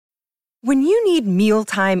When you need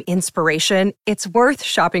mealtime inspiration, it's worth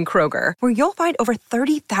shopping Kroger, where you'll find over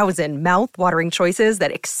 30,000 mouth-watering choices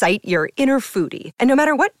that excite your inner foodie. And no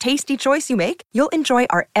matter what tasty choice you make, you'll enjoy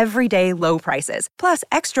our everyday low prices, plus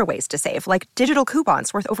extra ways to save, like digital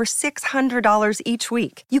coupons worth over $600 each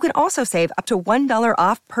week. You can also save up to $1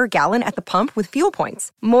 off per gallon at the pump with fuel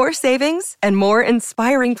points. More savings and more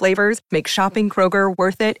inspiring flavors make shopping Kroger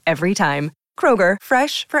worth it every time. Kroger,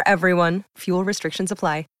 fresh for everyone. Fuel restrictions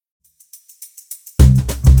apply.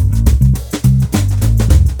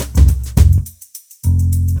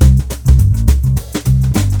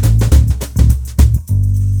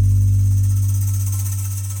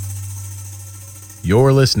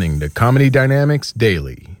 You're listening to Comedy Dynamics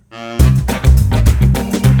Daily.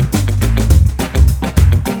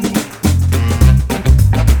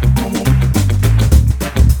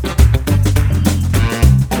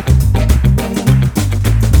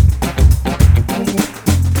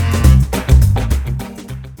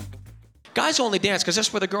 Guys only dance because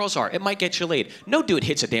that's where the girls are. It might get you laid. No dude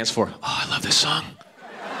hits a dance floor. Oh, I love this song.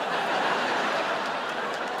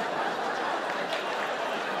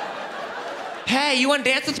 Hey, you want to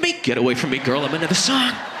dance with me? Get away from me, girl. I'm into the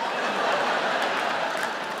song.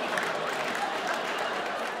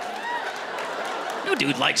 No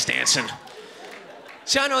dude likes dancing.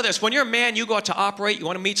 See, I know this. When you're a man, you go out to operate. You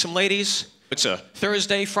want to meet some ladies. It's a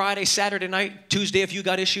Thursday, Friday, Saturday night, Tuesday if you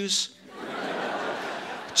got issues.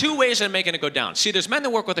 Two ways of making it go down. See, there's men that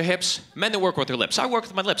work with their hips, men that work with their lips. I work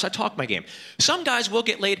with my lips. I talk my game. Some guys will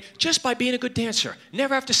get laid just by being a good dancer.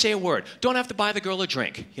 Never have to say a word. Don't have to buy the girl a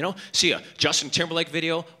drink. You know? See a Justin Timberlake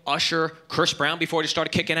video, Usher, Chris Brown before they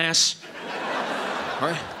started kicking ass. All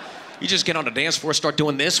right? You just get on the dance floor, start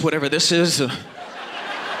doing this, whatever this is.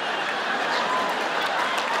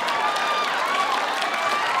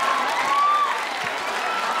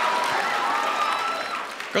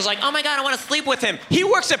 Girl's like, oh my God, I want to sleep with him. He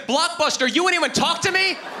works at Blockbuster. You wouldn't even talk to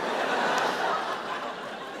me?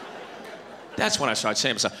 That's when I started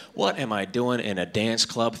saying to myself, what am I doing in a dance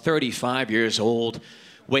club, 35 years old,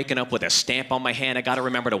 waking up with a stamp on my hand I got to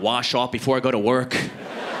remember to wash off before I go to work?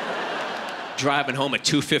 Driving home at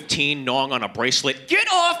 2:15, gnawing on a bracelet. Get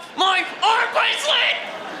off my arm bracelet!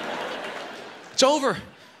 It's over.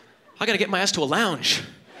 I got to get my ass to a lounge.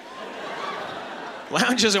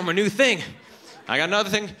 Lounges are my new thing. I got another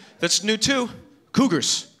thing that's new too.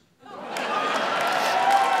 Cougars.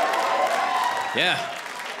 Yeah.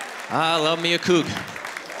 I love me a coug.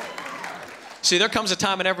 See, there comes a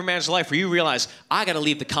time in every man's life where you realize, I gotta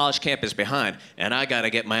leave the college campus behind, and I gotta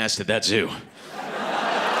get my ass to that zoo.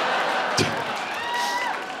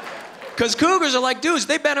 Because cougars are like dudes,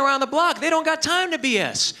 they've been around the block. They don't got time to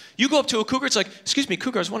BS. You go up to a cougar, it's like, excuse me,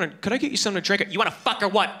 cougar, I was wondering, could I get you something to drink? You wanna fuck or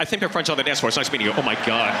what? I think they're friends on the dance floor. It's nice meeting you. Oh my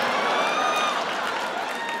God.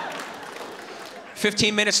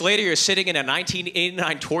 15 minutes later, you're sitting in a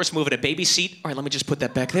 1989 Taurus moving a baby seat. All right, let me just put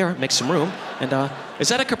that back there, make some room. And is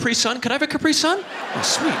that a Capri Sun? Could I have a Capri Sun? Oh,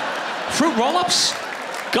 sweet. Fruit roll-ups,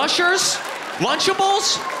 Gushers,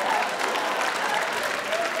 Lunchables.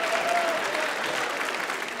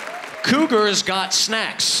 Cougars got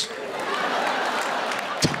snacks.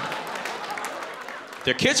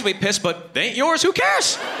 Their kids will be pissed, but they ain't yours. Who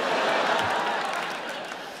cares?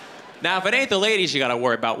 Now, if it ain't the ladies you gotta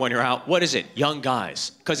worry about when you're out, what is it? Young guys.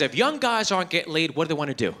 Because if young guys aren't getting laid, what do they want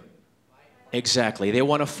to do? Exactly, they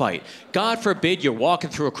want to fight. God forbid you're walking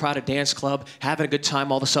through a crowded dance club, having a good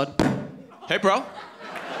time, all of a sudden, hey, bro.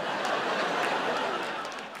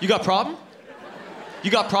 You got a problem? You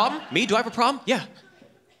got a problem? Me? Do I have a problem? Yeah.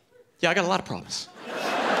 Yeah, I got a lot of problems.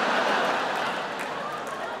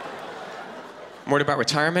 I'm worried about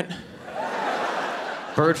retirement.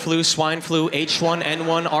 Bird flu, swine flu,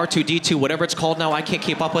 H1N1, R2D2, whatever it's called now, I can't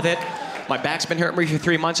keep up with it. My back's been hurting me for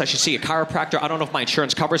 3 months. I should see a chiropractor. I don't know if my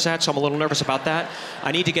insurance covers that, so I'm a little nervous about that.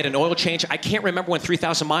 I need to get an oil change. I can't remember when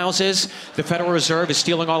 3,000 miles is. The Federal Reserve is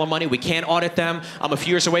stealing all the money. We can't audit them. I'm a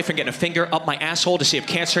few years away from getting a finger up my asshole to see if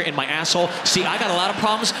cancer in my asshole. See, I got a lot of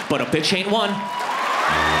problems, but a bitch ain't one.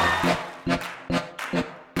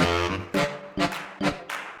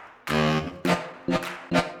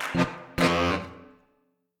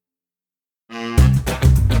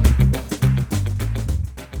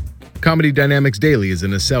 Comedy Dynamics Daily is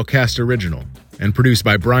an Acelcast original and produced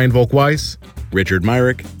by Brian Volk-Weiss, Richard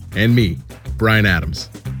Myrick, and me, Brian Adams.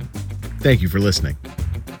 Thank you for listening.